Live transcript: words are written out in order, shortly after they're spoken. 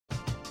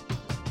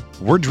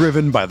We're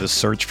driven by the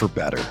search for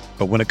better.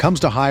 But when it comes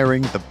to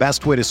hiring, the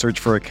best way to search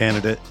for a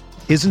candidate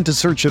isn't to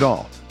search at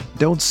all.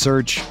 Don't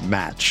search,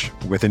 match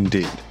with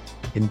Indeed.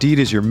 Indeed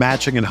is your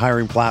matching and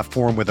hiring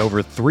platform with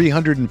over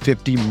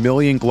 350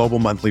 million global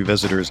monthly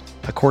visitors,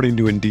 according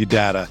to Indeed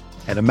data,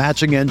 and a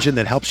matching engine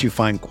that helps you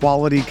find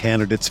quality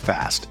candidates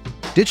fast.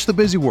 Ditch the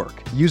busy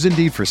work. Use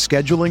Indeed for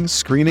scheduling,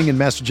 screening, and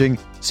messaging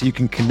so you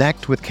can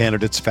connect with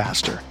candidates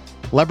faster.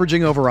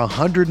 Leveraging over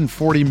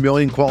 140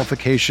 million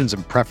qualifications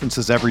and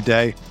preferences every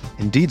day,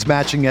 Indeed's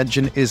matching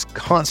engine is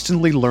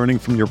constantly learning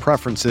from your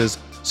preferences,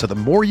 so the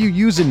more you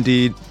use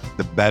Indeed,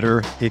 the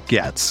better it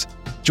gets.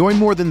 Join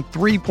more than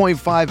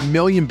 3.5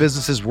 million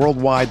businesses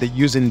worldwide that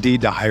use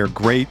Indeed to hire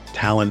great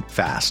talent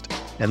fast.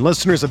 And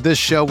listeners of this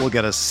show will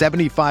get a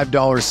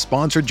 $75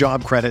 sponsored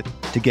job credit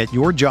to get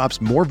your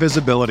jobs more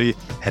visibility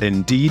at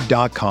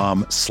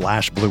Indeed.com/Blue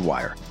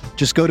Wire.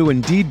 Just go to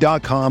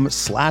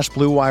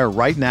Indeed.com/Blue Wire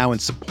right now and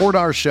support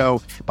our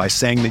show by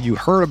saying that you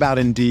heard about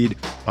Indeed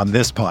on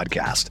this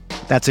podcast.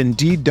 That's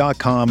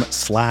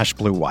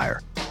Indeed.com/Blue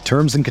Wire.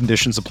 Terms and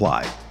conditions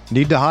apply.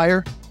 Need to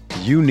hire?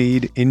 You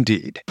need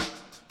Indeed.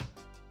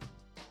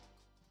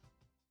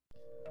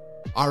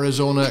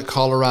 Arizona,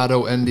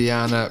 Colorado,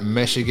 Indiana,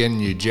 Michigan,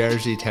 New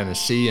Jersey,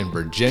 Tennessee, and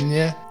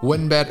Virginia.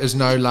 WynnBET is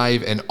now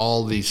live in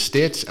all these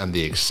states, and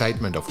the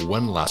excitement of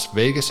Wynn Las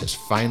Vegas has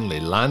finally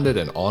landed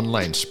in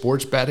online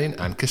sports betting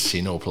and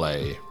casino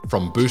play.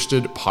 From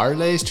boosted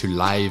parlays to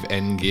live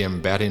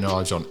in-game betting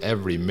odds on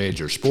every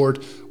major sport,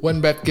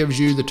 WynnBET gives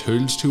you the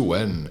tools to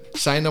win.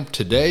 Sign up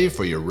today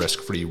for your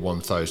risk-free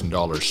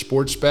 $1,000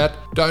 sports bet.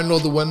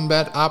 Download the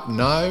WynnBET app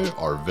now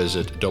or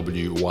visit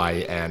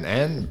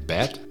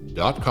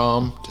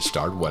wynnbet.com to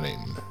start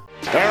winning.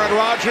 Aaron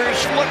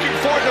Rodgers looking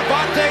for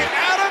Devontae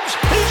Adams.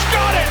 He's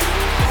got it!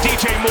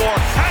 DJ Moore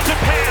has a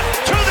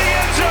pass to the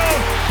end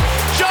zone.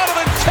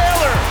 Jonathan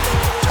Taylor,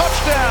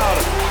 touchdown.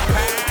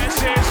 Pass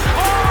is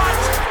caught.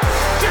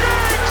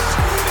 Diggs,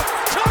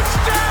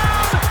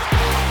 touchdown.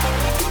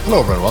 Hello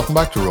everyone, welcome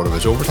back to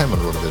RotoViz Overtime on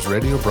RotoViz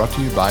Radio, brought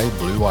to you by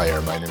Blue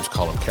Wire. My name is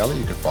Colin Kelly.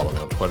 You can follow me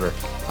on Twitter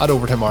at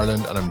Overtime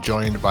Ireland, and I'm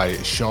joined by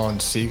Sean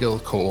Siegel,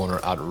 co-owner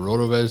at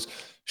RotoViz.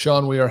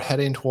 Sean, we are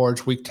heading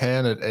towards week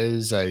 10.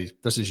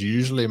 This is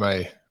usually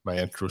my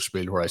intro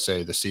spiel where I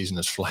say the season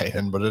is flying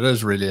in, but it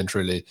is really and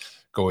truly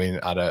going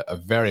at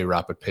a very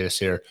rapid pace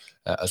here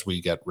as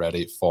we get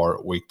ready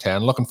for week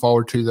 10. Looking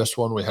forward to this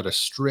one. We had a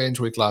strange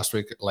week last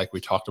week, like we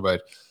talked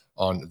about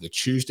on the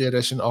Tuesday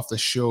edition of the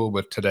show,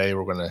 but today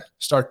we're going to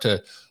start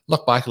to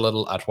look back a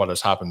little at what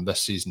has happened this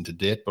season to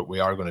date, but we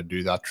are going to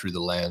do that through the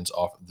lens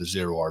of the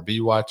Zero RB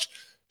Watch.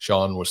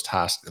 Sean was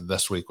tasked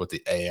this week with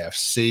the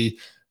AFC,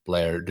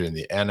 Blair doing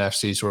the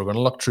NFC. So we're going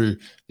to look through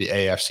the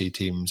AFC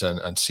teams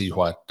and see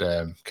what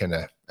kind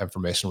of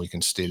information we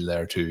can steal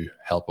there to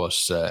help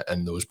us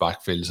in those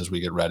backfields as we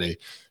get ready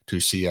to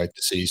see out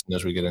the season,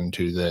 as we get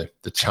into the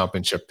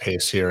championship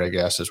pace here, I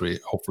guess, as we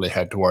hopefully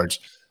head towards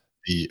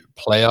the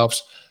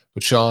playoffs.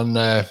 But Sean,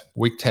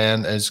 week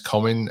 10 is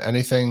coming.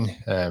 Anything?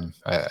 I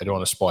don't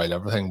want to spoil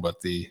everything, but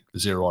the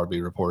Zero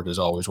RB report is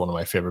always one of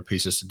my favorite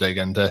pieces to dig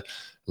into.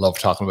 Love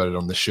talking about it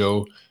on the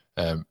show.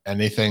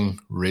 Anything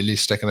really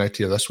sticking out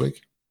to you this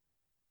week?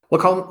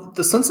 Well, Colin,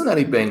 the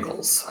Cincinnati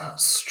Bengals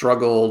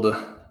struggled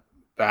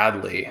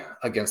badly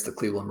against the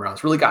Cleveland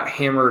Browns, really got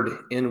hammered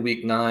in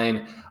week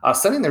 9,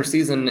 sending their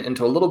season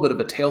into a little bit of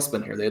a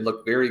tailspin here. They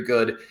looked very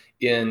good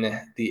in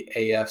the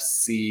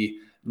AFC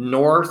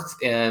North,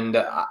 and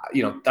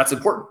that's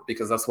important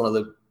because that's one of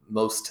the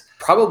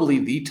probably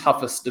the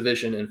toughest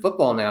division in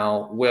football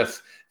now,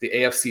 with the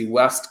AFC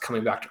West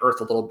coming back to earth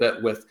a little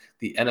bit, with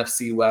the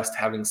NFC West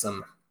having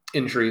some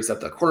injuries at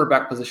the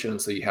quarterback position.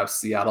 So you have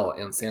Seattle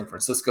and San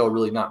Francisco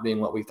really not being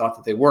what we thought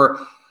that they were.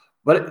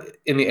 But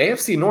in the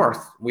AFC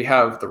North, we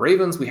have the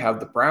Ravens, we have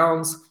the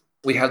Browns,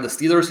 we have the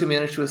Steelers who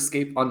managed to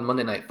escape on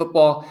Monday Night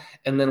Football.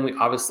 And then we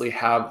obviously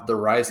have the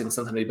rising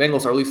Cincinnati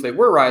Bengals, or at least they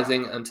were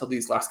rising until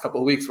these last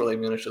couple of weeks where they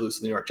managed to lose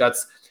to the New York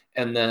Jets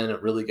and then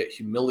really get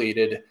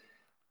humiliated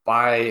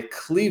by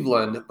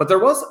Cleveland. But there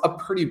was a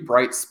pretty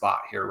bright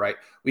spot here, right?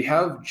 We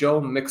have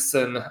Joe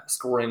Mixon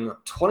scoring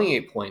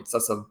 28 points.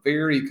 That's a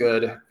very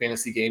good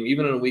fantasy game,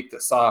 even in a week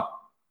that saw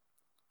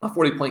a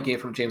 40-point game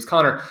from James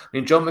Conner. I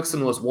mean, Joe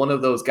Mixon was one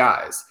of those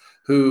guys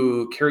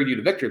who carried you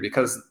to victory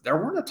because there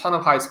weren't a ton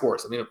of high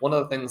scores. I mean, one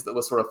of the things that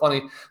was sort of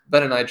funny,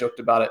 Ben and I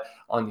joked about it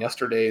on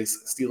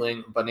yesterday's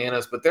Stealing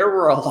Bananas, but there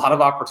were a lot of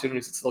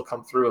opportunities to still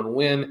come through and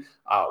win.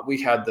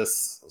 We had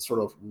this sort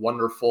of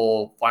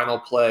wonderful final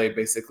play,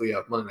 basically,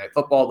 of Monday Night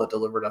Football that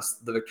delivered us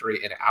the victory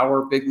in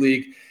our big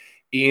league.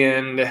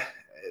 And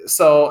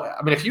so,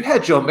 I mean, if you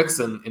had Joe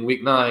Mixon in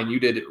week 9, you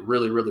did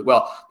really, really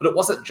well. But it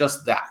wasn't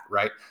just that,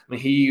 right? I mean,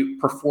 he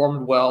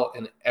performed well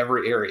in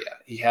every area.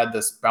 He had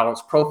this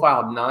balanced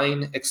profile,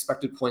 9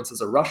 expected points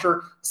as a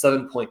rusher,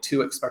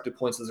 7.2 expected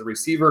points as a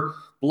receiver,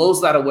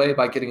 blows that away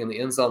by getting in the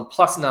end zone,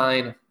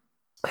 +9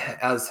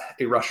 as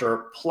a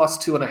rusher,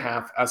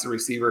 +2.5 as a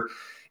receiver.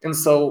 And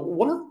so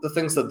one of the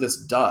things that this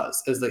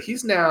does is that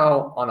he's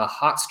now on a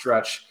hot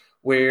stretch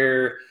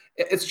where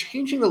it's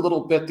changing a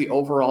little bit the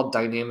overall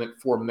dynamic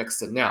for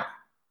Mixon. Now,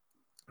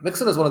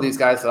 Mixon is one of these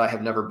guys that I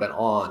have never been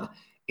on,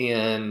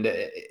 and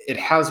it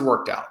has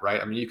worked out,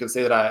 right? I mean, you can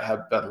say that I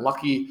have been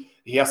lucky.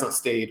 He hasn't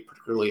stayed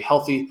particularly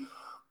healthy.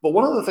 But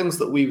one of the things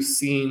that we've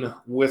seen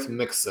with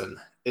Mixon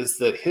is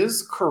that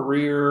his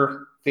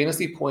career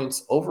fantasy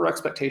points over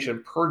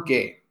expectation per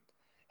game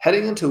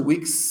heading into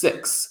week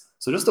 6,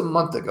 so just a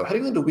month ago,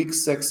 heading into week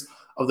 6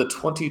 of the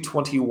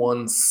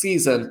 2021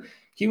 season,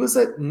 he was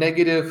at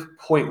negative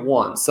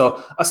 0.1.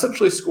 So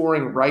essentially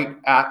scoring right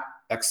at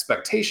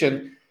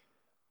expectation.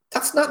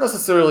 That's not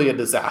necessarily a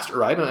disaster,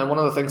 right? And one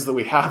of the things that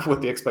we have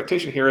with the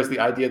expectation here is the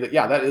idea that,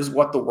 yeah, that is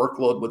what the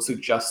workload would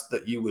suggest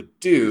that you would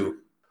do.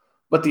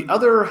 But the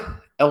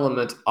other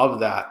element of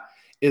that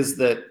is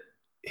that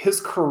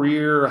his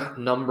career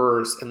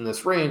numbers in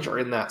this range are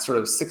in that sort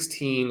of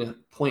 16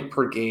 point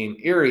per game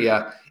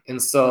area.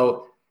 And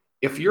so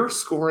if you're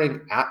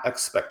scoring at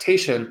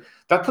expectation,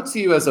 that puts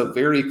you as a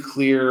very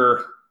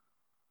clear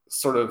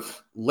sort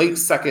of late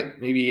second,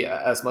 maybe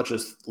as much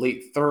as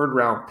late third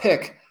round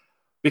pick,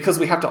 because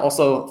we have to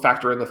also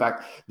factor in the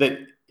fact that,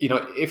 you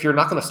know, if you're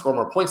not going to score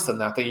more points than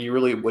that, then you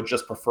really would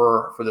just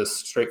prefer for this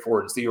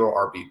straightforward 0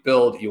 RB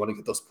build. You want to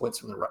get those points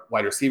from the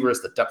wide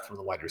receivers, the depth from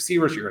the wide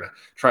receivers. You're going to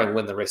try and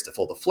win the race to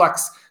fill the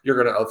flex.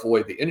 You're going to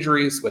avoid the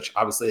injuries, which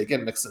obviously,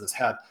 again, Mixon has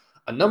had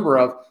a number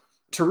of.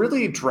 To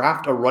really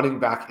draft a running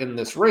back in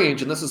this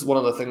range, and this is one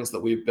of the things that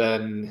we've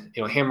been,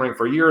 you know, hammering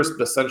for years,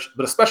 but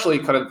especially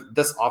kind of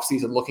this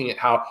offseason, looking at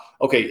how,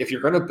 okay, if you're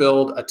going to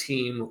build a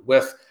team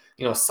with,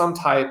 you know, some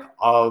type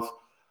of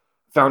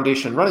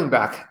foundation running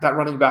back, that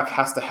running back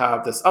has to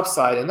have this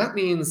upside. And that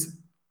means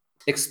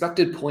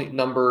expected point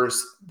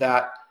numbers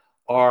that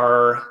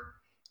are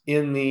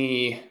in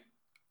the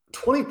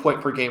 20 point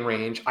per game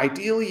range.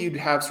 Ideally, you'd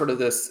have sort of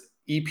this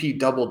EP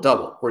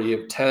double-double where you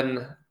have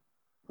 10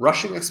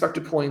 rushing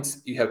expected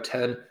points, you have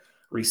 10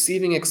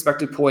 receiving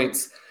expected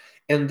points.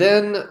 And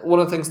then one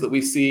of the things that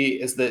we see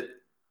is that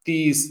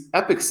these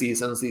epic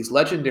seasons, these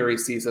legendary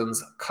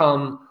seasons,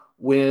 come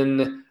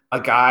when a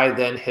guy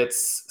then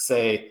hits,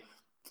 say,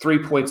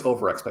 3 points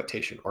over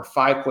expectation or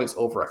 5 points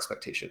over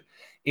expectation.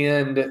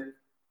 And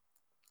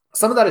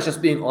some of that is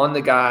just being on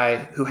the guy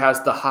who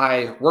has the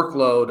high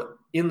workload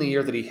in the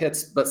year that he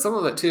hits. But some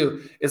of it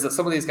too is that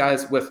some of these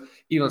guys with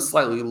even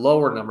slightly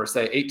lower numbers,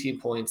 say 18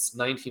 points,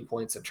 19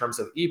 points in terms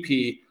of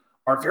EP,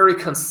 are very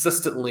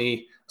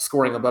consistently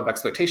scoring above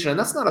expectation. And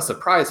that's not a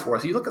surprise for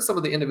us. You look at some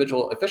of the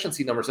individual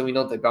efficiency numbers, and we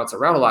know they bounce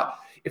around a lot.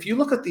 If you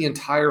look at the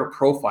entire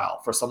profile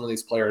for some of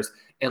these players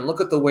and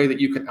look at the way that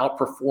you can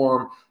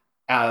outperform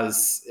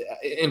as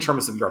in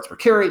terms of yards per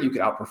carry, you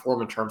could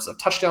outperform in terms of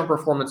touchdown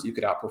performance, you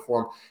could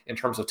outperform in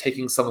terms of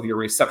taking some of your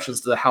receptions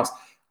to the house,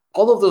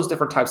 all of those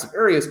different types of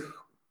areas.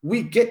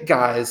 We get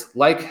guys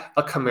like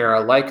a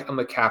Kamara, like a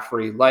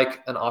McCaffrey,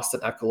 like an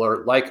Austin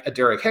Eckler, like a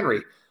Derrick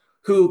Henry,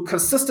 who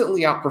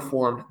consistently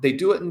outperform. They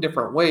do it in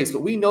different ways,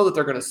 but we know that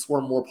they're going to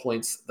score more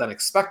points than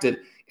expected.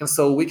 And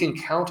so we can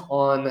count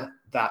on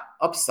that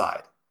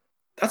upside.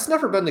 That's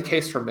never been the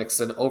case for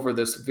Mixon over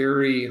this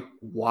very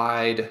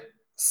wide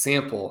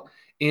sample.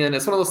 And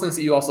it's one of those things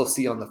that you also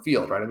see on the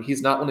field, right? I mean,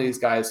 he's not one of these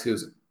guys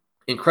who's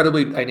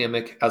incredibly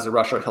dynamic as a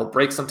rusher. He'll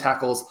break some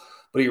tackles,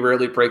 but he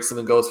rarely breaks them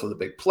and goes for the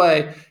big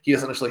play. He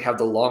doesn't actually have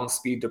the long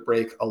speed to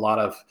break a lot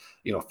of,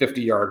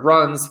 50-yard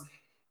runs.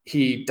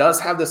 He does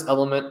have this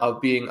element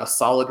of being a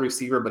solid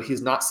receiver, but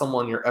he's not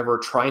someone you're ever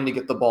trying to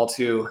get the ball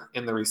to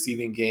in the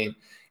receiving game.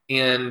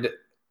 And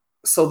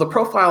so the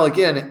profile,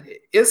 again,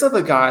 is of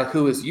a guy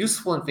who is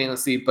useful in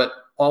fantasy, but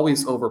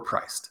always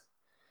overpriced.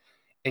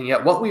 And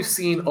yet what we've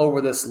seen over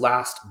this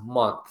last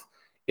month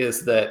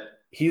is that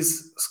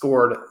he's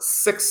scored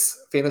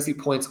 6 fantasy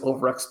points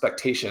over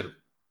expectation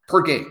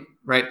per game,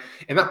 right?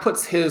 And that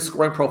puts his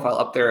scoring profile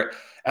up there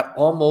at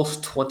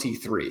almost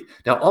 23.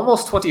 Now,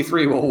 almost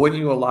 23 will win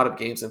you a lot of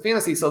games in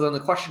fantasy. So then the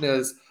question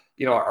is,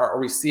 are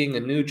we seeing a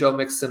new Joe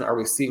Mixon? Are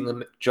we seeing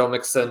the Joe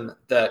Mixon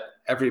that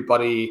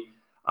everybody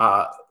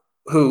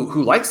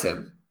who likes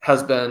him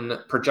has been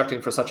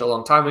projecting for such a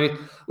long time? I mean,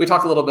 we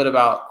talked a little bit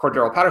about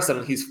Cordero Patterson,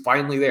 and he's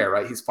finally there,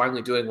 right? He's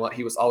finally doing what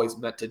he was always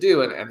meant to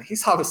do. And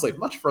he's obviously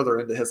much further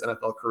into his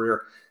NFL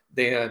career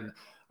than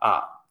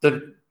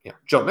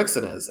Joe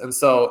Mixon is. And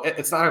so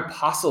it's not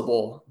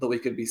impossible that we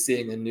could be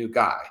seeing a new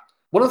guy.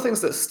 One of the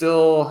things that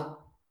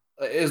still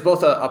is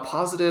both a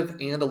positive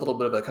and a little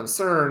bit of a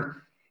concern,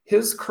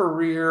 his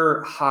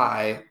career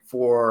high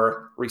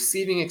for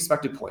receiving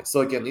expected points.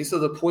 So again, these are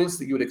the points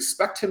that you would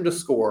expect him to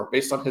score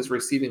based on his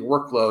receiving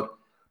workload.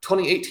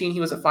 2018, he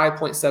was at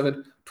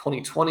 5.7.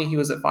 2020, he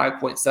was at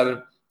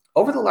 5.7.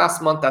 Over the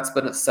last month, that's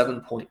been at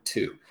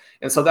 7.2.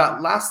 And so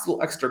that last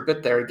little extra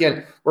bit there,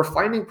 again, we're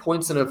finding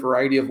points in a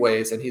variety of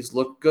ways, and he's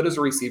looked good as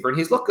a receiver, and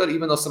he's looked good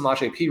even though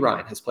Samaje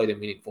Perine has played a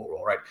meaningful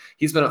role, right?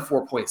 He's been at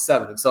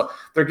 4.7. And so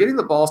they're getting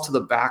the balls to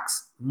the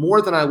backs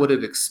more than I would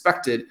have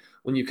expected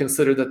when you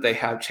consider that they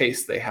have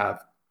Chase, they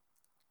have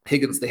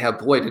Higgins, they have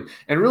Boyd.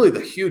 And really the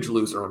huge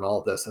loser in all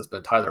of this has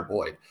been Tyler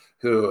Boyd,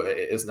 who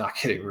is not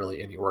getting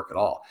really any work at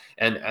all.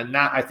 And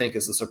that, I think,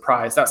 is a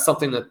surprise. That's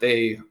something that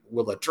they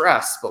will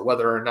address, but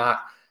whether or not,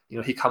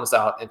 he comes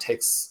out and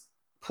takes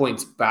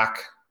points back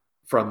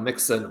from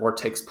Mixon or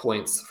takes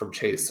points from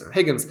Chase or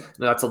Higgins,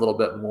 that's a little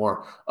bit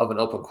more of an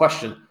open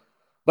question.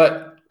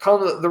 But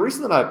Colin, the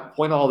reason that I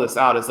point all this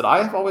out is that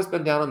I have always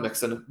been down on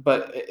Mixon,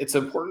 but it's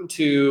important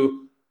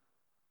to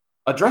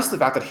address the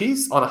fact that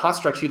he's on a hot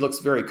stretch. He looks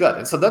very good.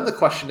 And so then the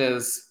question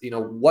is,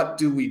 what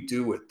do we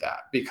do with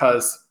that?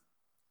 Because,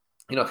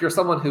 if you're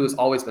someone who has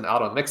always been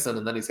out on Mixon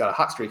and then he's got a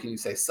hot streak and you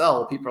say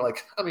sell, people are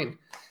like,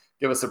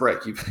 give us a break.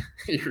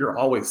 You're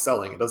always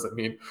selling. It doesn't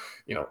mean,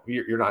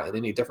 you're not in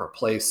any different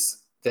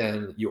place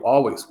than you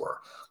always were.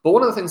 But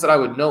one of the things that I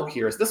would note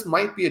here is this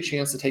might be a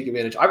chance to take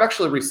advantage. I've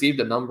actually received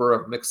a number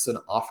of Mixon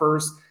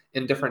offers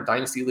in different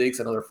dynasty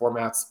leagues and other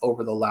formats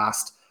over the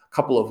last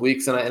couple of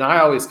weeks. And I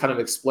always kind of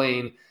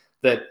explain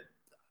that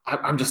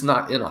I'm just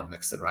not in on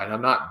Mixon, right?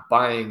 I'm not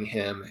buying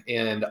him,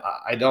 and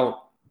I don't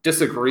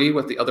disagree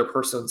with the other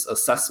person's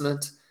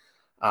assessment.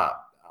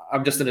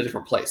 I'm just in a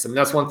different place.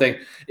 That's one thing.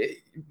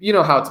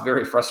 How it's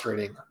very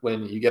frustrating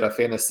when you get a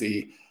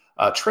fantasy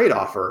trade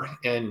offer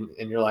and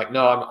you're like,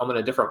 no, I'm in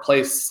a different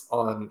place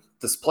on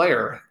this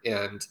player,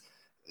 and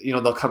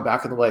they'll come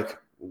back and they're like,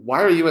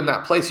 why are you in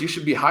that place? You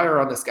should be higher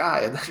on this guy.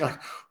 And then you're like,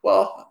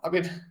 well,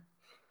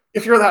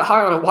 if you're that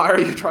high on him, why are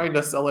you trying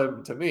to sell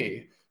him to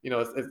me?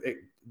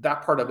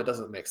 That part of it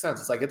doesn't make sense.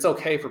 It's like, it's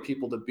okay for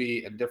people to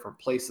be in different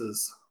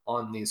places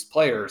on these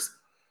players,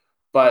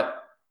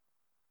 but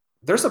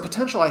there's a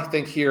potential, I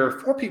think, here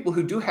for people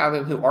who do have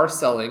him, who are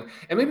selling,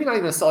 and maybe not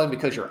even selling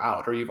because you're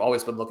out or you've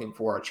always been looking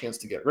for a chance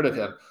to get rid of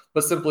him,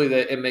 but simply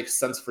that it makes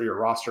sense for your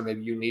roster.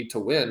 Maybe you need to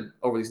win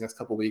over these next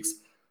couple of weeks.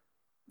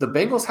 The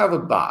Bengals have a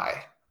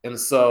bye, and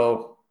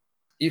so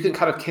you can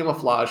kind of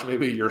camouflage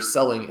maybe your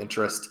selling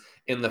interest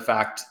in the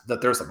fact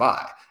that there's a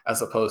bye,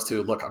 as opposed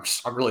to, look,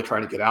 I'm really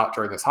trying to get out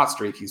during this hot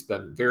streak. He's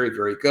been very,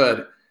 very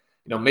good.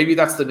 Maybe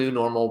that's the new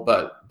normal,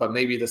 but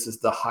maybe this is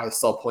the high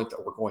sell point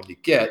that we're going to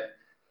get.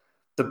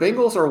 The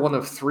Bengals are one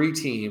of 3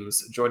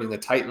 teams joining the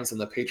Titans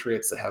and the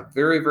Patriots that have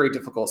very, very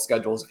difficult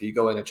schedules. If you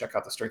go in and check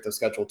out the strength of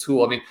schedule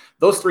tool,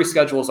 those 3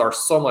 schedules are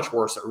so much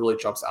worse. It really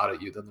jumps out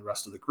at you than the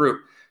rest of the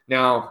group.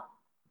 Now,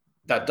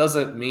 that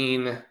doesn't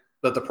mean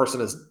that the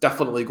person is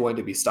definitely going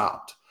to be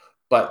stopped,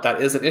 but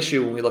that is an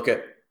issue when we look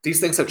at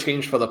these things have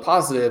changed for the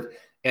positive,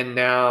 and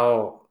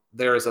now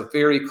there is a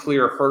very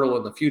clear hurdle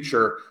in the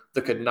future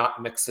that could knock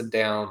Mixon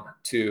down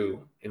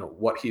to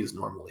what he's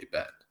normally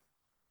been.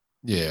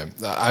 Yeah,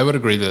 I would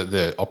agree that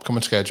the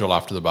upcoming schedule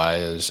after the bye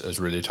is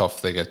really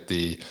tough. They get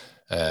the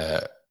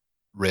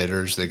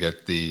Raiders, they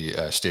get the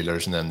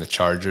Steelers, and then the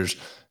Chargers.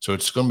 So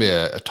it's going to be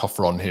a tough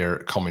run here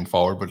coming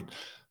forward. But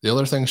the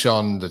other thing,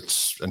 Sean,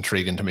 that's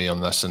intriguing to me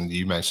on this, and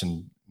you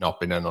mentioned not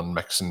being in on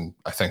Mixon,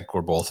 I think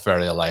we're both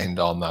very aligned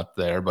on that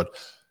there. But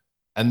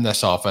in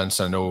this offense,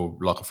 I know,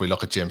 look, if we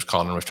look at James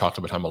Conner, we've talked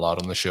about him a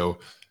lot on the show.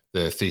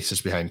 The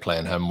thesis behind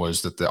playing him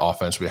was that the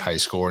offense will be high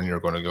scoring.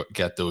 You're going to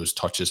get those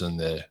touches in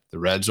the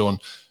red zone.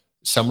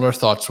 Similar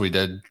thoughts we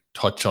did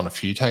touch on a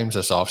few times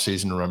this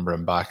offseason,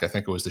 remembering back. I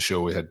think it was the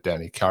show we had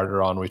Denny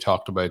Carter on. We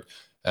talked about,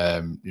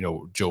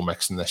 Joe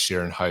Mixon this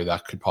year and how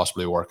that could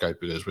possibly work out,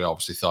 because we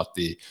obviously thought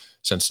the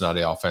Cincinnati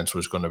offense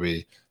was going to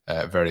be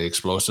very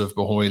explosive.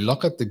 But when we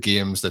look at the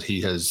games that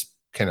he has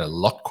kind of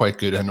looked quite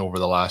good in over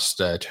the last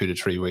 2 to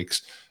 3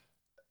 weeks,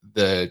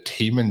 the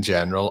team in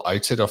general,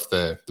 outside of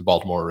the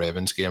Baltimore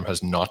Ravens game,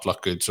 has not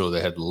looked good. So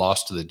they had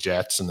lost to the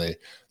Jets, and they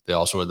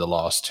also had the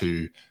loss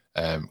to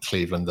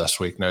Cleveland this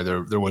week. Now,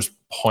 there was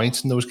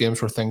points in those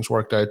games where things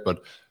worked out,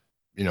 but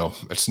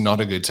it's not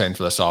a good sign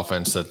for this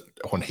offense that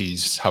when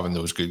he's having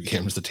those good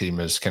games, the team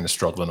is kind of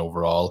struggling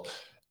overall.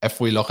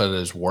 If we look at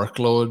his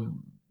workload,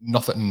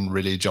 nothing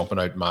really jumping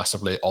out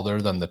massively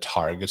other than the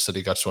targets that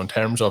he got. So in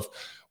terms of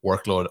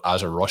workload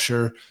as a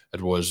rusher,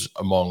 it was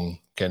among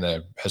kind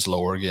of his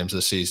lower games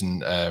this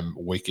season.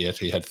 Week 8,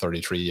 he had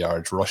 33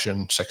 yards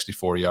rushing,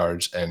 64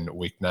 yards in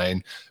week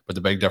 9. But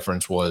the big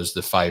difference was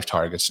the 5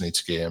 targets in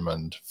each game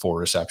and 4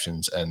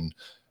 receptions in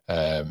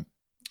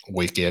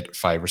week 8,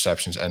 5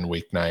 receptions in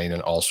week 9,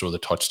 and also the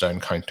touchdown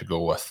count to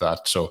go with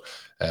that. So,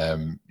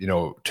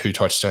 2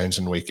 touchdowns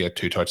in week 8,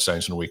 2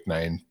 touchdowns in week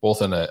 9,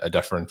 both in a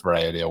different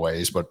variety of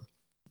ways. But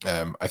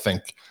I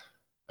think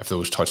if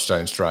those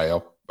touchdowns dry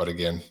up, but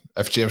again,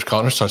 if James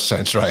Conner's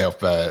touchdowns dry up,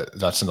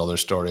 that's another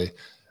story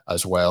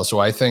as well. So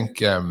I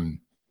think I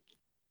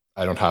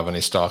don't have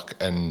any stock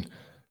in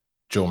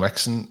Joe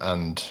Mixon,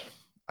 and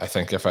I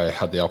think if I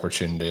had the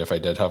opportunity, if I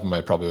did have him,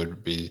 I probably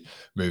would be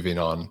moving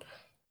on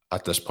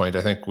at this point.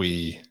 I think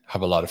we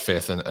have a lot of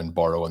faith in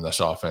Burrow in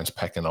this offense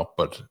picking up,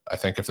 but I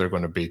think if they're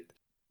going to beat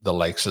the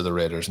likes of the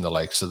Raiders and the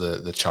likes of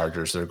the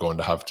Chargers, they're going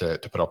to have to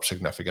put up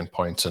significant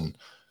points, and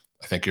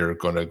I think you're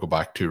going to go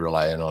back to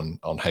relying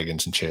on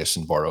Higgins and Chase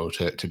and Burrow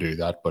to do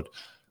that. But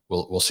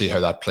we'll see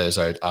how that plays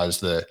out as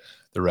the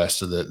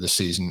rest of the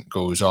season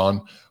goes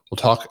on. We'll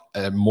talk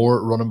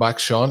more running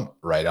backs, Sean,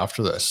 right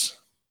after this.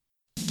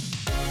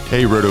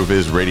 Hey,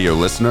 RotoViz radio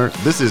listener,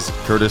 this is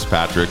Curtis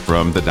Patrick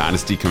from the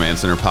Dynasty Command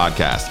Center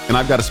podcast, and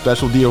I've got a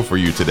special deal for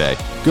you today.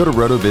 Go to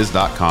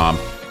rotoviz.com,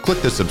 click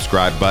the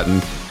subscribe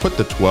button, put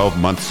the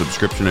 12-month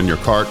subscription in your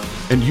cart,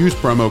 and use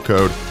promo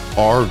code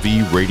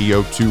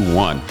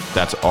RVRadio21.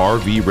 That's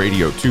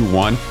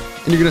RVRadio21,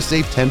 and you're going to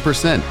save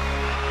 10%.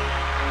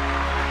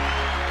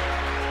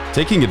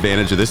 Taking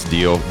advantage of this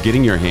deal,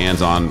 getting your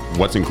hands on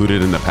what's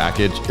included in the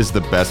package is the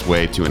best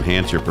way to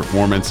enhance your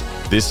performance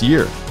this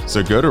year.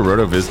 So go to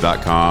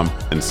rotoviz.com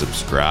and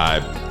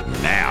subscribe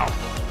now.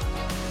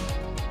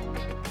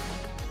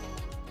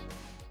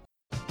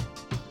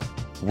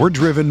 We're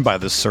driven by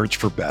the search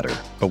for better.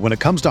 But when it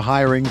comes to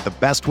hiring, the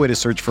best way to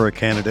search for a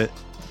candidate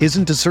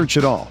isn't to search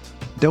at all.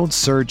 Don't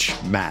search,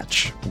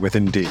 match with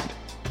Indeed.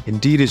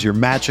 Indeed is your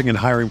matching and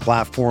hiring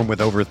platform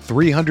with over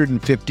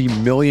 350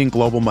 million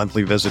global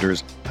monthly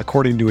visitors,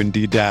 according to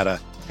Indeed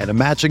data, and a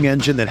matching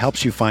engine that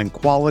helps you find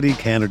quality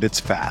candidates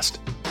fast.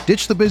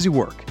 Ditch the busy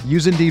work.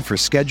 Use Indeed for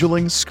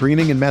scheduling,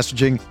 screening, and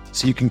messaging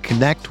so you can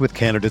connect with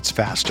candidates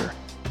faster.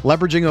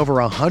 Leveraging over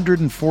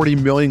 140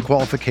 million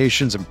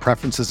qualifications and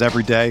preferences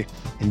every day,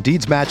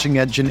 Indeed's matching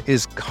engine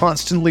is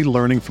constantly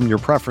learning from your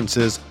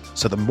preferences,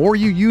 so the more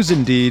you use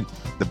Indeed,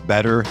 the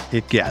better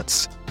it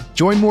gets.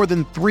 Join more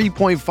than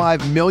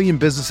 3.5 million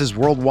businesses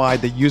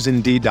worldwide that use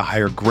Indeed to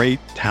hire great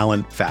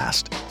talent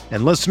fast.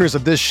 And listeners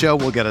of this show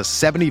will get a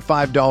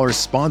 $75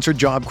 sponsored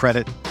job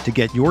credit to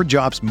get your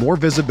jobs more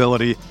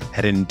visibility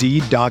at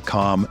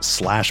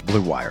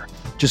Indeed.com/Blue Wire.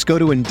 Just go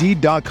to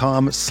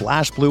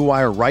Indeed.com/Blue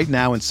Wire right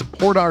now and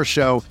support our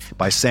show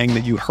by saying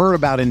that you heard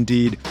about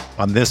Indeed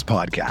on this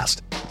podcast.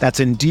 That's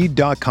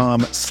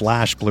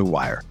Indeed.com/Blue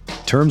Wire.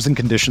 Terms and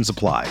conditions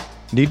apply.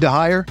 Need to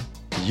hire?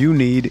 You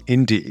need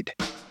Indeed.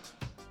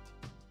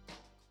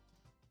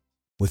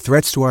 With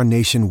threats to our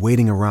nation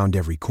waiting around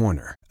every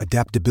corner,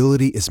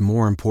 adaptability is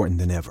more important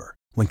than ever.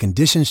 When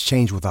conditions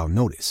change without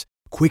notice,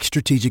 quick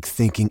strategic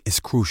thinking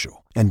is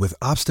crucial. And with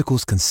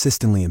obstacles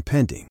consistently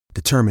impending,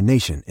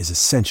 determination is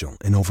essential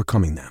in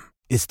overcoming them.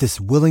 It's this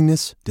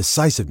willingness,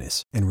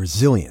 decisiveness, and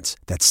resilience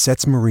that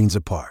sets Marines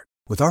apart.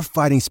 With our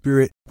fighting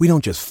spirit, we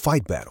don't just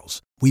fight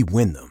battles, we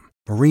win them.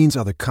 Marines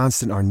are the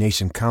constant our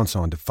nation counts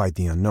on to fight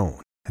the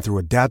unknown. And through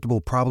adaptable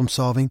problem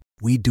solving,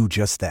 we do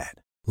just that.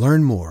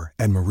 Learn more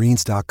at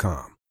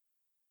marines.com.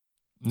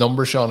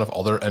 Numbers, Sean, of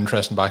other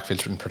interesting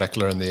backfields, in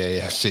particular in the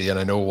AFC, and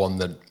I know one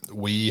that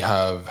we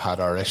have had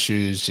our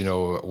issues,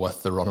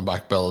 with the running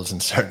back builds in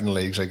certain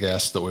leagues, I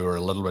guess, that we were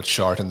a little bit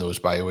short in those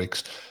bye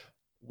weeks.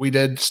 We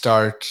did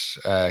start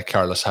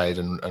Carlos Hyde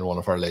in one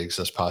of our leagues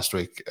this past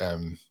week.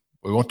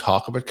 We won't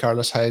talk about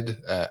Carlos Hyde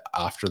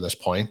after this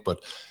point, but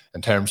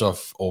in terms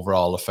of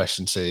overall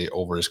efficiency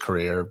over his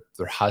career,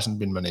 there hasn't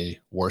been many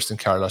worse than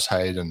Carlos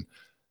Hyde, and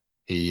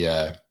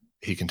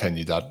he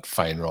continued that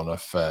fine run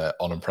of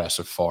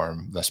unimpressive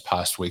form this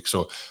past week.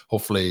 So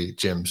hopefully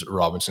James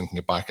Robinson can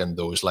get back in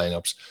those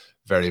lineups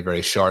very,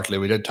 very shortly.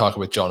 We did talk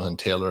about Jonathan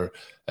Taylor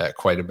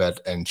quite a bit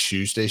in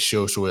Tuesday's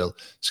show, so we'll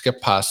skip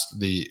past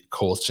the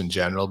Colts in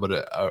general, but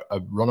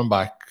a running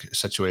back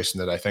situation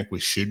that I think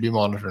we should be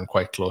monitoring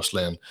quite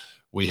closely, and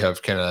we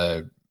have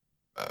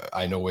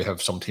I know we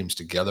have some teams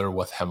together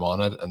with him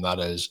on it, and that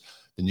is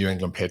the New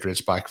England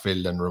Patriots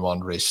backfield and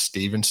Ramondre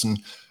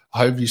Stevenson.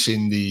 How have you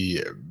seen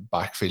the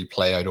backfield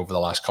play out over the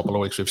last couple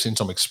of weeks? We've seen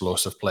some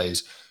explosive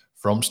plays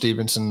from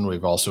Stevenson.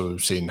 We've also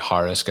seen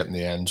Harris get in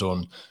the end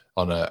zone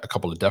on a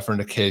couple of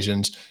different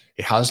occasions.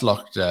 He has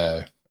looked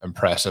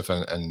impressive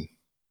and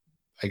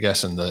I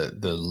guess in the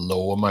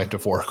low amount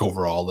of work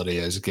overall that he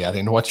is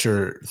getting. What's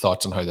your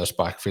thoughts on how this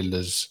backfield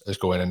is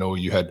going? I know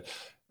you had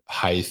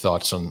high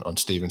thoughts on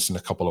Stevenson a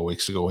couple of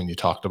weeks ago when you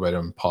talked about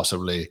him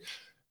possibly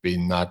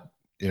being that,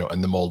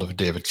 in the mold of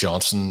David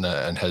Johnson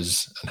and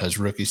his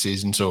rookie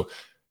season. So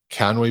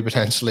can we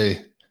potentially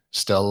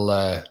still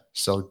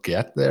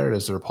get there?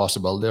 Is there a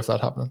possibility of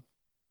that happening?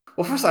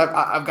 Well, first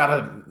I've got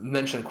to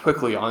mention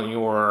quickly on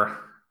your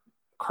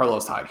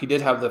Carlos Hyde. He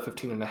did have the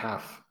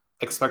 15.5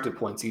 expected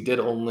points. He did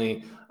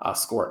only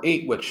score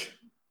 8, which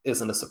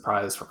isn't a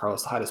surprise for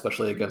Carlos Hyde,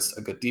 especially against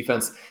a good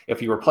defense.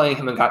 If you were playing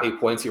him and got 8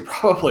 points, you're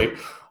probably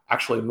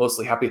actually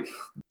mostly happy.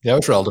 Yeah, I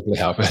was relatively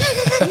happy.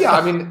 Yeah,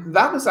 I mean,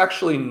 that was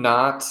actually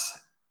not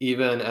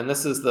even, and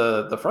this is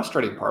the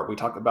frustrating part. We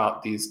talk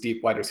about these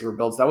deep wide receiver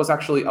builds. That was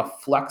actually a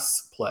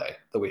flex play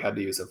that we had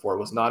to use it for. It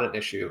was not an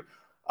issue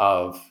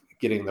of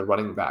getting the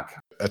running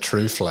back. A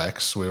true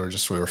flex. We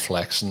were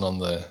flexing on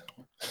the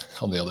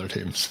other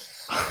teams.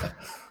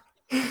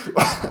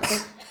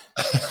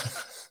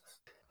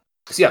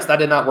 So yes, that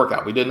did not work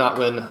out. We did not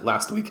win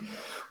last week.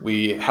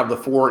 We have the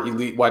 4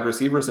 elite wide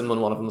receivers, and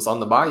when one of them is on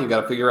the bye, you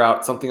got to figure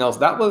out something else.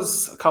 That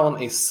was,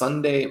 Colin, a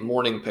Sunday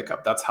morning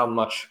pickup. That's how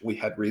much we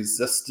had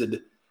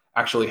resisted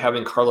actually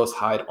having Carlos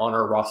Hyde on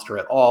our roster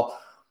at all.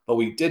 But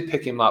we did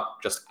pick him up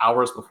just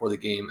hours before the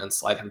game and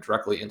slide him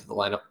directly into the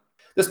lineup.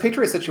 This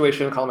Patriots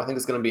situation, Colin, I think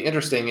is going to be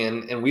interesting,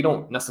 and we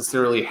don't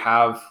necessarily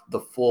have the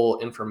full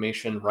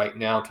information right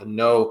now to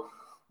know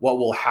what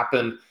will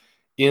happen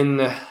in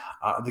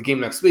the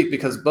game next week,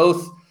 because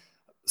both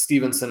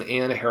Stevenson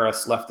and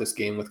Harris left this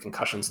game with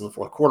concussions in the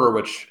fourth quarter,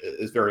 which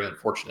is very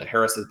unfortunate.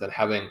 Harris has been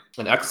having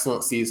an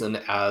excellent season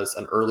as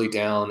an early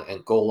down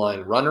and goal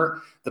line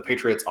runner. The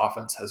Patriots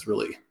offense has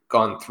really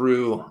gone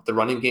through the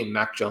running game.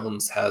 Mac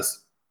Jones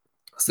has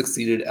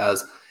succeeded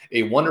as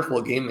a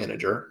wonderful game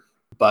manager,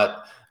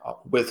 but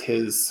with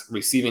his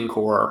receiving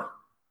core,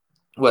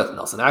 with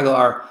Nelson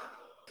Aguilar,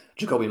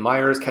 Jacoby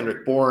Myers,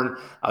 Kendrick Bourne,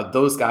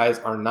 those guys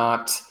are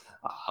not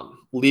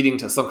leading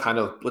to some kind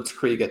of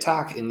blitzkrieg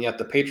attack, and yet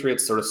the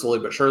Patriots sort of slowly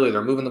but surely,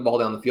 they're moving the ball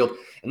down the field,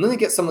 and then they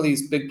get some of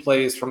these big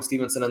plays from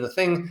Stevenson. And the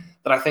thing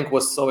that I think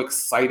was so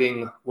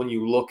exciting when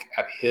you look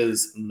at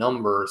his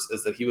numbers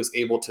is that he was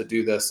able to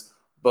do this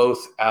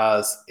both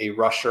as a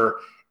rusher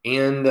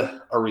and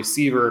a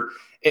receiver.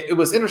 It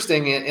was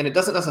interesting, and it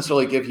doesn't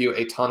necessarily give you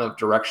a ton of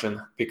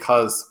direction,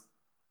 because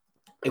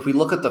if we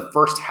look at the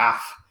first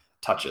half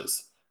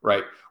touches,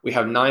 right, we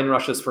have 9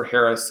 rushes for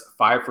Harris,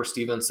 5 for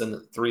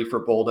Stevenson, 3 for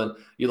Bolden.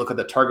 You look at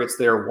the targets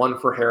there, 1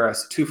 for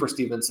Harris, 2 for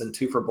Stevenson,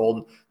 2 for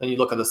Bolden. Then you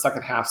look at the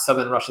second half,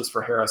 7 rushes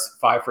for Harris,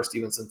 5 for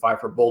Stevenson,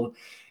 5 for Bolden.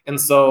 And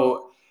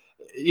so,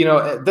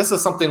 this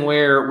is something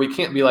where we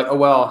can't be like, oh,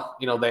 well,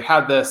 they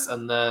had this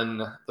and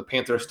then the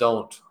Panthers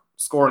don't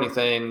score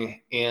anything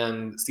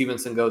and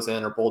Stevenson goes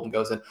in or Bolden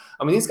goes in.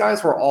 I mean, these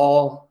guys were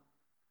all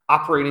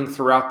operating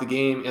throughout the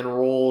game in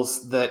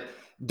roles that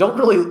don't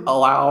really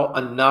allow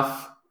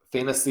enough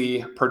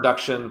fantasy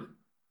production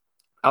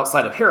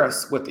outside of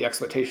Harris, with the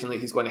expectation that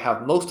he's going to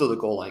have most of the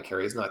goal line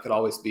carries. And that could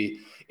always be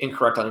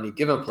incorrect on any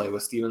given play,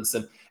 with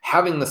Stevenson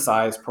having the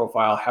size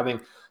profile, having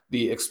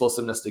the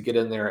explosiveness to get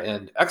in there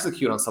and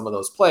execute on some of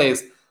those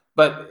plays.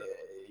 But,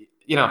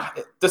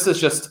 this is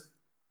just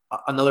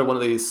another one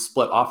of these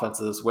split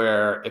offenses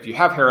where if you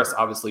have Harris,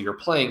 obviously you're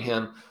playing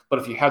him. But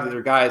if you have the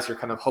other guys, you're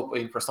kind of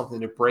hoping for something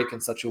to break in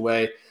such a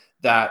way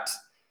that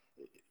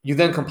you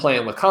then can play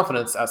him with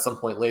confidence at some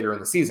point later in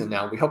the season.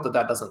 Now, we hope that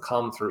that doesn't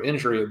come through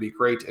injury. It would be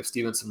great if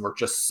Stevenson were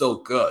just so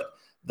good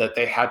that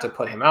they had to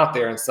put him out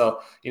there. And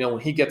so, when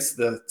he gets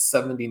the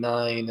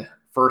 79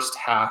 first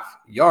half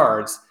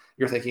yards,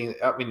 you're thinking,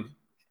 I mean,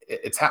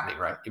 it's happening,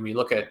 right? I mean, you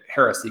look at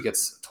Harris, he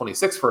gets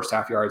 26 first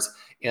half yards,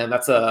 and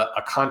that's a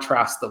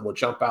contrast that will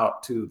jump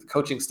out to the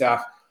coaching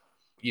staff.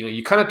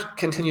 You kind of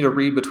continue to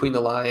read between the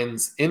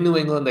lines. In New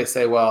England, they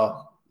say,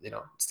 well,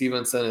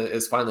 Stevenson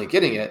is finally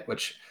getting it,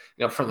 which,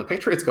 from the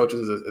Patriots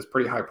coaches is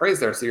pretty high praise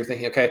there. So you're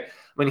thinking, okay,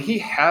 I mean, he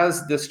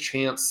has this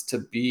chance to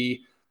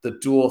be the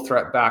dual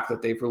threat back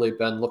that they've really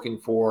been looking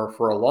for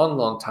a long,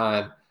 long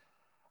time.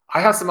 I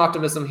have some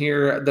optimism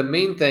here. The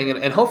main thing,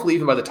 and hopefully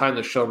even by the time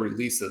the show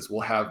releases, we'll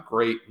have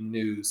great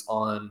news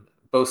on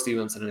both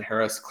Stevenson and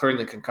Harris clearing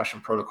the concussion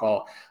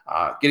protocol,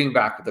 getting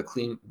back with a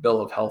clean bill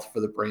of health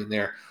for the brain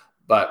there.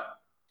 But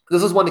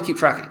this is one to keep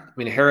tracking. I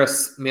mean,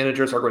 Harris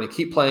managers are going to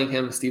keep playing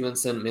him.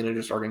 Stevenson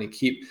managers are going to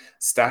keep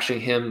stashing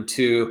him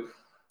to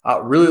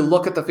really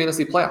look at the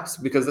fantasy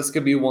playoffs, because this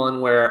could be one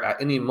where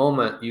at any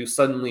moment you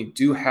suddenly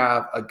do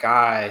have a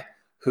guy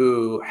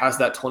who has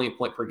that 20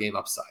 point per game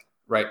upside,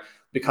 right?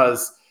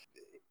 Because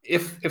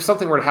if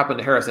something were to happen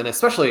to Harris, and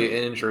especially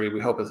an injury, we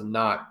hope is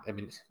not, I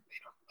mean,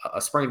 a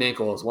sprained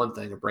ankle is one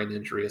thing, a brain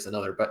injury is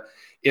another. But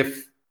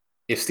if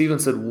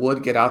Stevenson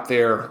would get out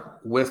there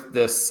with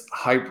this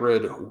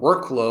hybrid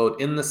workload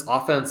in this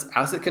offense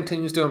as it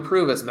continues to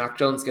improve, as Mac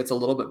Jones gets a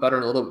little bit better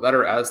and a little bit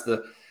better, as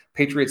the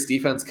Patriots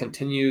defense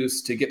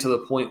continues to get to the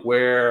point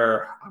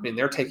where, I mean,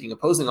 they're taking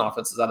opposing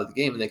offenses out of the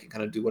game and they can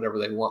kind of do whatever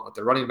they want with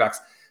their running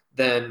backs,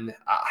 then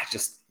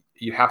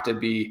you have to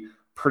be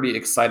pretty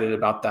excited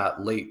about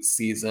that late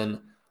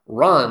season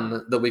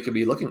run that we could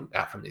be looking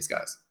at from these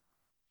guys.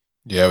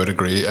 Yeah, I would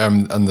agree.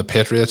 And the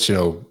Patriots,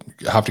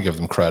 have to give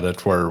them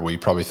credit where we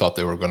probably thought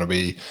they were going to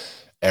be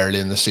early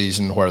in the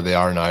season. Where they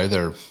are now,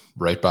 they're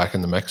right back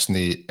in the mix in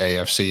the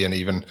AFC and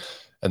even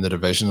in the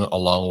division,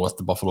 along with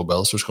the Buffalo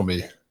Bills. So it's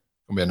going to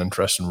be an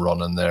interesting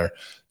run in there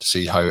to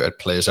see how it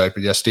plays out.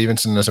 But yeah,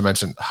 Stevenson, as I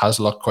mentioned, has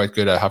looked quite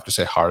good. I have to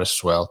say Harris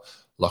as well,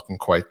 looking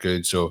quite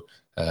good. So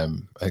I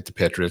think the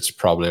Patriots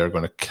probably are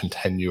going to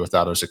continue with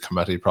that as a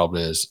committee,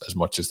 probably as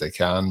much as they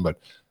can. But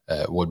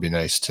it would be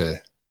nice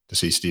to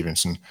see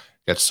Stevenson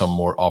get some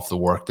more off the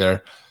work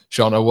there.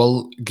 Sean, I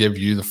will give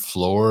you the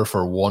floor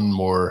for one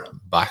more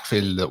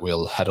backfield that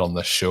we'll hit on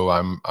this show.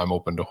 I'm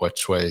open to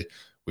which way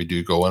we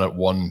do go in it.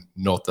 One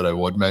note that I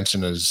would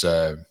mention is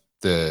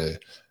the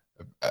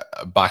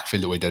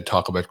backfield that we did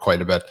talk about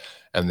quite a bit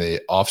in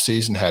the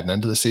offseason heading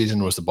into the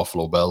season was the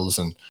Buffalo Bills,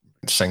 and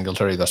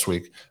Singletary this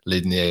week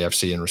leading the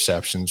AFC in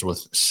receptions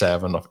with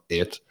 7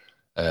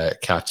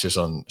 catches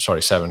on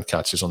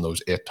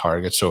those 8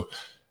 targets. So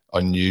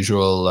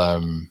unusual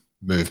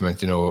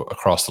movement,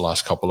 across the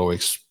last couple of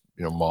weeks.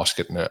 Moss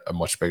getting a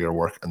much bigger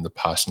work in the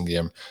passing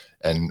game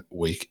in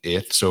week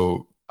 8.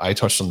 So I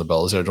touched on the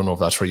Bills there. I don't know if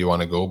that's where you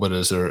want to go, but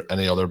is there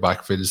any other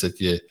backfields that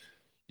you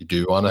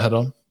do want to hit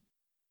on?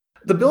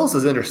 The Bills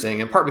is interesting,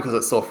 in part because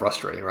it's so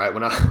frustrating, right?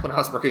 When I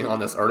was working on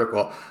this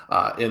article,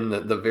 in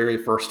the very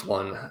first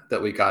one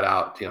that we got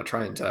out,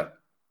 trying to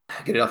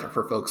get it out there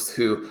for folks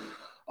who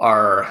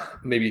are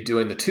maybe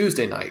doing the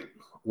Tuesday night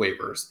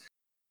waivers,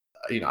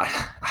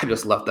 I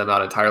just left them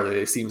out entirely.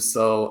 They seem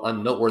so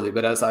unnoteworthy.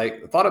 But as I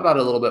thought about it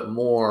a little bit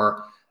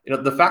more,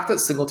 the fact that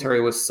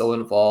Singletary was so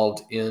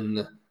involved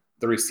in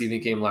the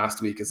receiving game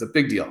last week is a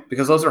big deal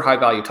because those are high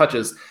value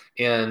touches.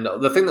 And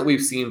the thing that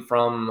we've seen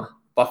from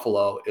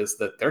Buffalo is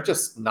that they're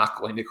just not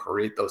going to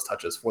create those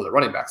touches for the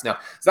running backs. Now,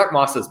 Zach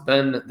Moss has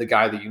been the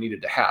guy that you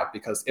needed to have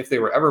because if they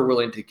were ever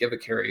willing to give a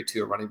carry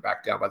to a running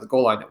back down by the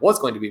goal line, it was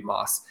going to be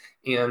Moss.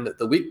 And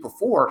the week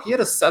before, he had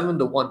a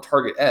 7-1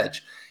 target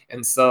edge.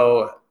 And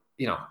so,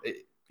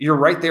 you're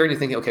right there and you're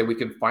thinking, okay, we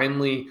can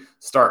finally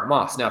start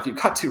Moss. Now, if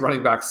you've got two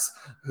running backs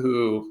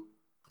who,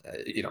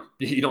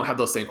 you don't have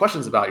those same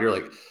questions about, you're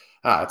like,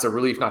 it's a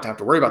relief not to have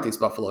to worry about these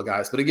Buffalo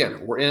guys. But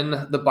again, we're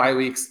in the bye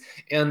weeks.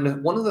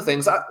 And one of the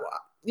things,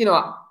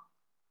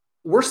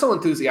 we're so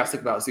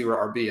enthusiastic about zero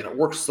RB and it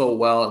works so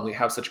well and we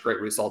have such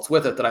great results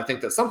with it that I think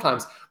that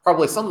sometimes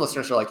probably some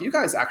listeners are like, you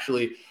guys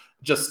actually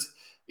just,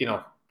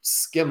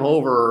 skim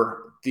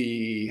over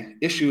the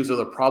issues or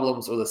the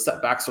problems or the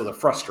setbacks or the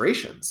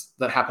frustrations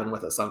that happen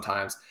with it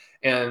sometimes.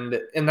 And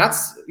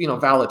that's,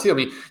 valid too. I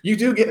mean, you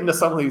do get into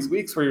some of these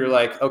weeks where you're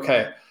like,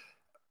 okay,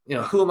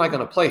 who am I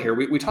going to play here?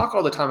 We talk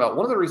all the time about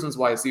one of the reasons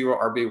why zero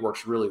RB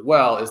works really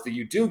well is that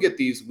you do get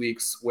these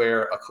weeks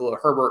where a Khalil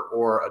Herbert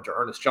or a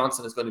D'Ernest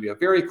Johnson is going to be a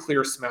very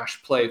clear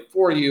smash play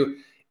for you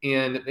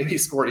and maybe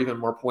score even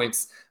more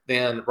points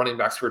than running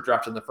backs who are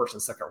drafted in the first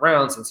and second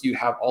round since you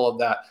have all of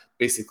that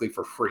basically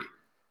for free.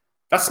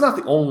 That's not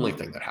the only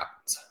thing that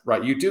happens,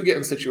 right? You do get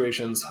in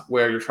situations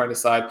where you're trying to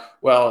decide,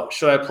 well,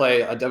 should I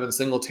play a Devin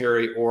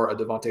Singletary or a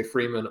Devontae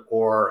Freeman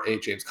or a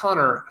James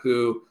Conner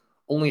who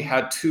only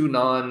had 2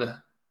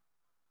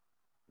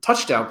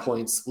 non-touchdown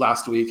points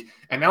last week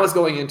and now is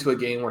going into a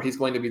game where he's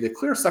going to be the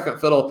clear second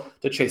fiddle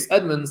to Chase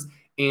Edmonds,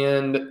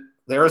 and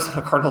the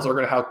Arizona Cardinals are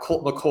going to have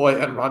Colt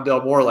McCoy and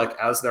Rondale Moore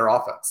as their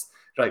offense.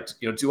 Like,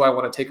 do I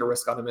want to take a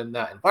risk on him in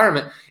that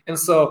environment? And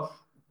so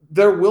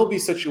there will be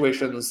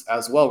situations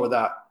as well where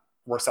that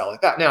works out like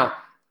that. Now,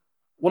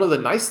 one of the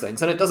nice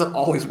things, and it doesn't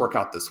always work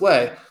out this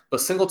way, but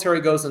Singletary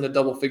goes into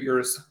double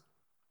figures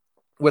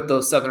with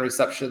those 7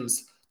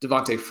 receptions.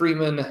 Devontae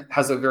Freeman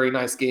has a very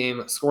nice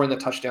game, scoring the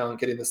touchdown,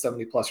 getting the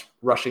 70-plus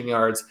rushing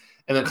yards,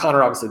 and then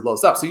Conner obviously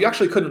blows up. So you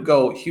actually couldn't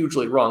go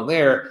hugely wrong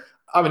there.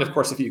 I mean, of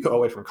course, if you go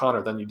away from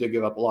Conner, then you did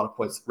give up a lot of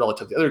points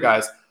relative to the other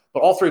guys,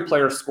 but all 3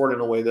 players scored in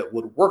a way that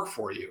would work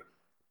for you.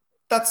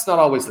 That's not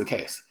always the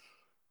case.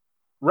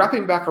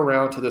 Wrapping back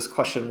around to this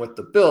question with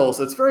the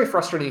Bills, it's very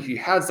frustrating if you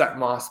had Zach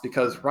Moss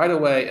because right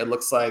away it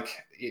looks like,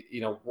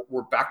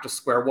 we're back to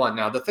square one.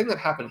 Now, the thing that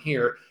happened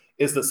here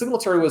is that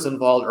Singletary was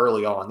involved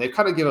early on. They've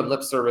kind of given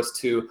lip service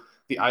to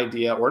the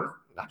idea,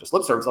 or not just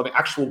lip service,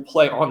 actual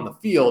play on the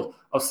field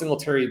of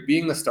Singletary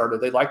being the starter.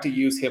 They like to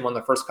use him on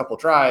the first couple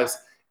drives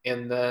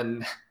and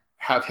then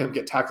have him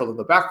get tackled in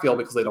the backfield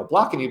because they don't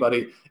block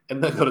anybody,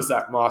 and then go to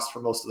Zach Moss for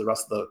most of the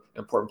rest of the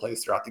important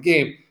plays throughout the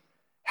game.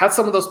 Had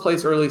some of those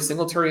plays early.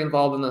 Singletary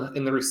involved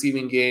in the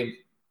receiving game.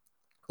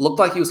 Looked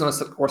like he was going to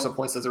score some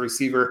points as a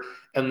receiver.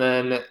 And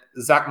then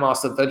Zach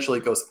Moss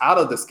eventually goes out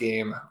of this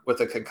game with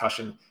a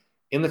concussion.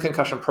 In the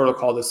concussion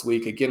protocol this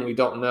week, again, we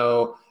don't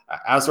know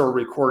as we're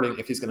recording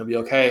if he's going to be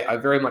okay. I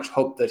very much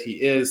hope that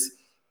he is.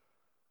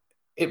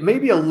 It may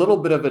be a little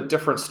bit of a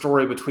different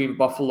story between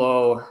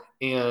Buffalo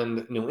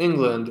and New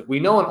England.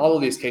 We know in all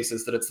of these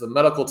cases that it's the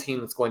medical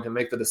team that's going to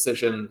make the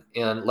decision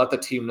and let the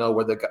team know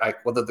whether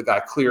the guy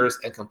clears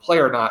and can play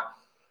or not.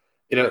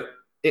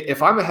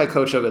 If I'm a head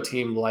coach of a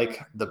team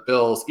like the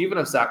Bills, even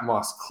if Zach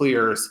Moss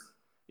clears,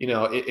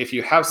 if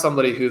you have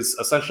somebody who's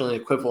essentially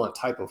an equivalent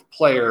type of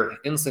player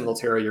in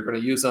Singletary, you're going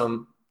to use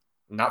them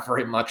not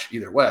very much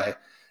either way.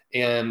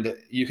 And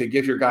you could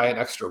give your guy an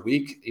extra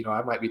week.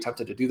 I might be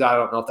tempted to do that. I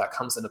don't know if that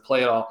comes into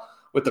play at all.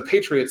 With the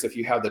Patriots, if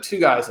you have the 2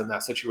 guys in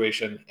that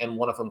situation and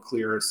one of them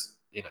clears,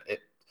 and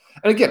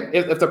again,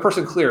 if the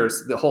person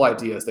clears, the whole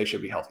idea is they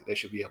should be healthy. They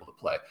should be able to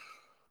play.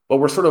 But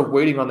we're sort of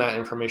waiting on that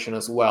information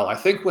as well. I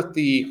think with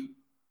the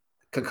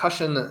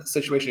concussion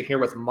situation here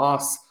with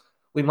Moss,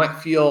 we might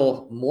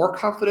feel more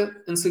confident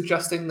in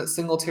suggesting that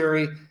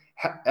Singletary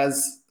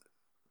as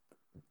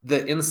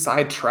the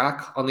inside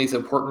track on these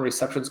important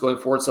receptions going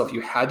forward. So if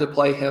you had to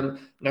play him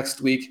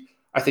next week,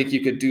 I think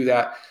you could do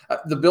that.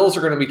 The Bills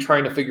are going to be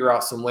trying to figure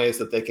out some ways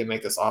that they can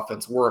make this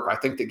offense work. I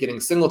think that getting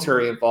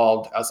Singletary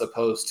involved as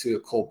opposed to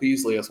Cole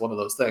Beasley is one of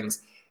those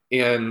things.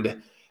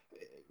 And,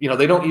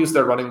 they don't use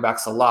their running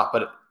backs a lot,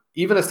 but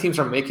even as teams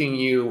are making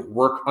you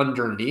work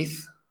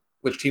underneath,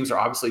 which teams are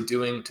obviously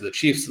doing to the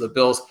Chiefs, to the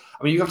Bills,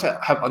 you have to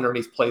have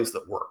underneath plays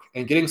that work.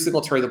 And getting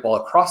Singletary the ball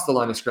across the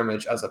line of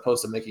scrimmage as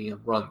opposed to making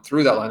him run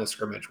through that line of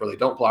scrimmage where they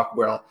don't block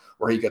well,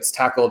 where he gets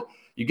tackled.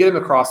 You get him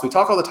across. We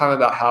talk all the time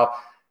about how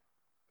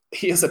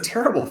he is a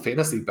terrible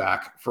fantasy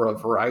back for a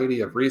variety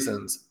of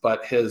reasons,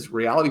 but his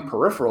reality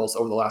peripherals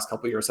over the last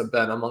couple of years have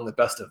been among the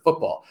best in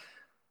football.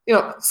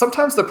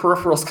 Sometimes the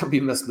peripherals can be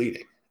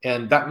misleading,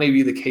 and that may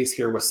be the case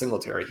here with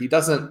Singletary. He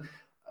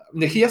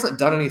hasn't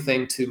done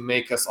anything to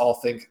make us all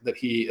think that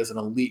he is an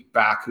elite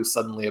back who's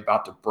suddenly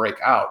about to break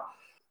out.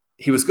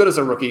 he was good as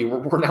a rookie.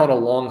 We're now in a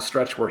long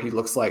stretch where he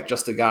looks like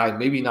just a guy,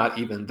 maybe not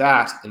even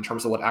that in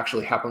terms of what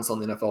actually happens on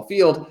the NFL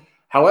field.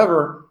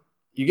 However,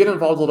 you get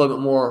involved a little bit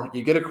more,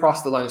 you get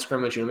across the line of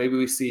scrimmage, maybe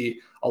we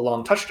see a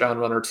long touchdown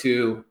run or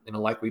two,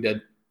 like we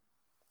did,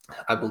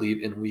 I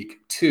believe, in week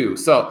 2.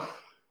 So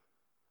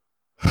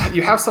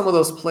you have some of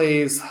those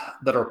plays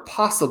that are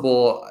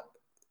possible.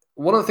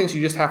 One of the things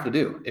you just have to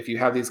do if you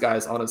have these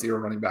guys on a 0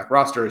 running back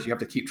roster is you have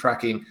to keep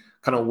tracking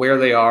kind of where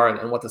they are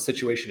and what the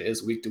situation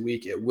is week to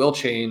week. It will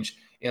change.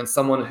 And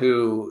someone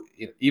who,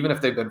 even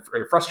if they've been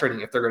very frustrating,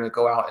 if they're going to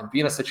go out and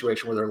be in a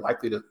situation where they're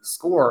likely to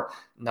score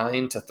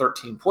 9 to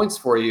 13 points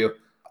for you,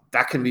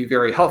 that can be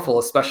very helpful,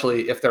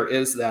 especially if there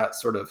is that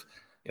sort of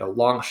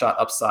long shot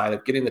upside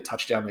of getting the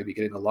touchdown, maybe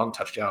getting a long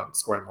touchdown,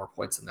 scoring more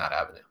points in that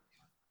avenue.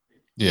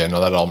 Yeah, no,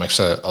 that all makes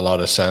a lot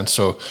of sense.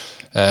 So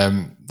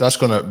that's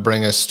going to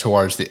bring us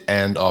towards the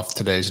end of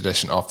today's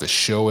edition of the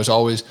show. As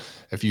always,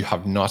 if you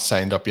have not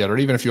signed up yet, or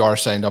even if you are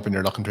signed up and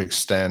you're looking to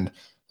extend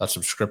that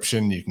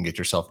subscription, you can get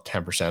yourself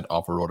 10%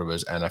 off a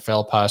RotoViz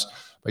NFL Pass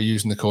by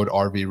using the code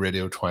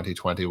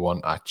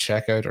RVRadio2021 at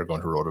checkout, or going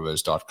to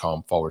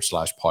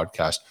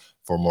rotoviz.com/podcast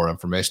for more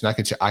information. That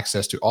gets you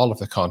access to all of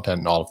the content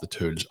and all of the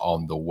tools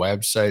on the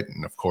website.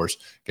 And of course,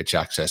 get you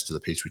access to the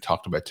piece we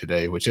talked about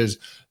today, which is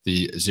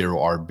the Zero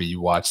RB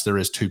Watch. There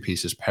is 2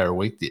 pieces per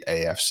week, the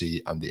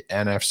AFC and the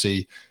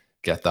NFC.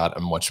 Get that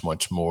and much,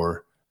 much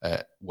more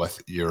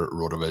with your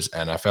RotoViz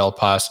NFL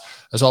Pass.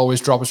 As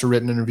always, drop us a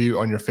written review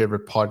on your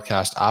favorite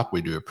podcast app.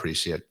 We do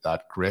appreciate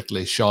that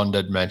greatly. Sean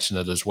did mention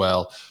it as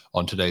well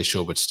on today's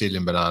show, but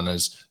Stealing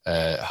Bananas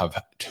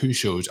have 2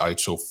 shows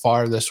out so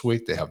far this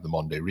week. They have the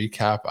Monday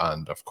recap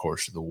and, of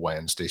course, the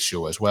Wednesday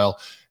show as well.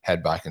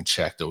 Head back and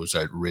check those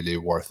out. Really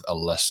worth a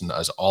listen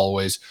as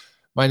always.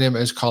 My name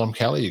is Colm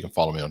Kelly. You can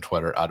follow me on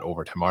Twitter at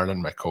OvertimeIreland.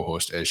 My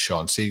co-host is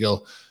Shawn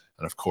Siegele.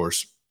 And, of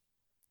course,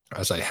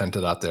 as I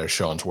hinted at there,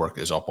 Sean's work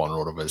is up on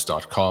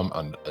rotoviz.com,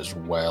 and as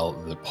well,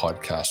 the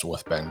podcast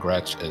with Ben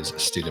Gretsch is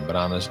Stealing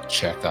Bananas.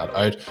 Check that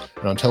out.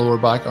 And until we're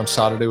back on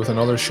Saturday with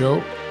another show,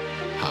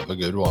 have a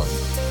good one.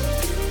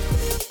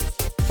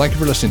 Thank you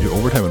for listening to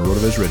Overtime on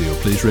RotoViz Radio.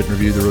 Please rate and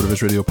review the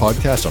RotoViz Radio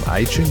podcast on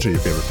iTunes or your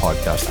favorite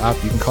podcast app.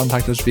 You can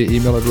contact us via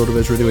email at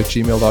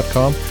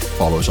rotovizradio@gmail.com.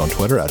 Follow us on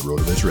Twitter at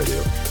RotoViz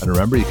Radio. And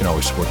remember, you can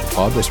always support the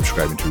pod by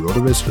subscribing to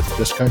RotoViz with a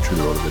discount through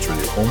the RotoViz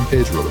Radio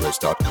homepage,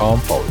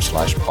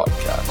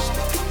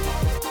 rotoviz.com/podcast.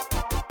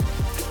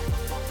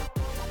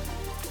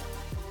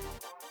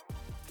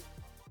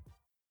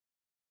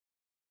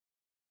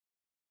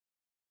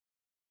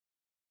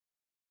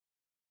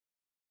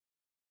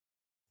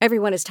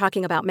 Everyone is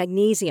talking about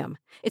magnesium.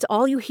 It's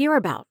all you hear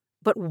about.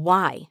 But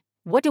why?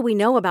 What do we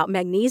know about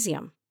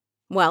magnesium?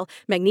 Well,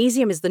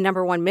 magnesium is the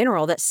 #1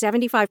 mineral that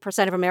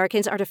 75% of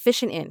Americans are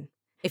deficient in.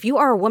 If you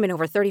are a woman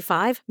over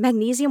 35,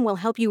 magnesium will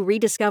help you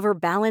rediscover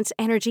balance,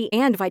 energy,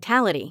 and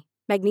vitality.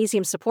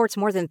 Magnesium supports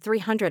more than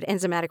 300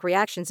 enzymatic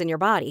reactions in your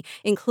body,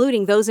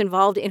 including those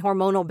involved in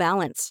hormonal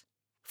balance.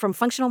 From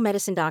functional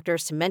medicine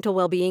doctors to mental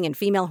well-being and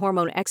female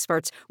hormone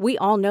experts, we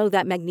all know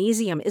that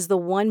magnesium is the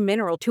one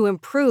mineral to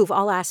improve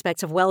all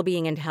aspects of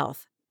well-being and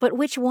health. But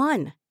which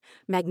one?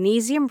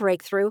 Magnesium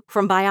Breakthrough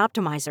from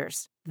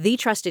Bioptimizers, the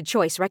trusted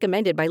choice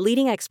recommended by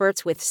leading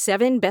experts with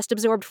 7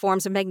 best-absorbed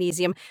forms of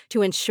magnesium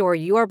to ensure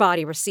your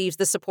body receives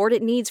the support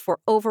it needs for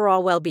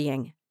overall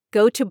well-being.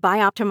 Go to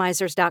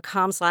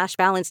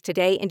bioptimizers.com/balance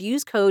today and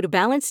use code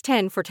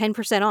BALANCE10 for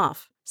 10%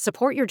 off.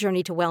 Support your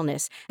journey to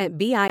wellness at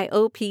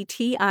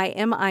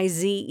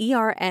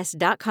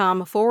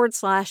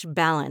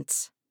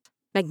bioptimizers.com/balance.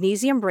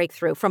 Magnesium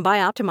Breakthrough from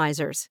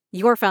Bioptimizers,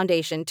 your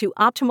foundation to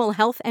optimal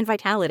health and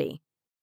vitality.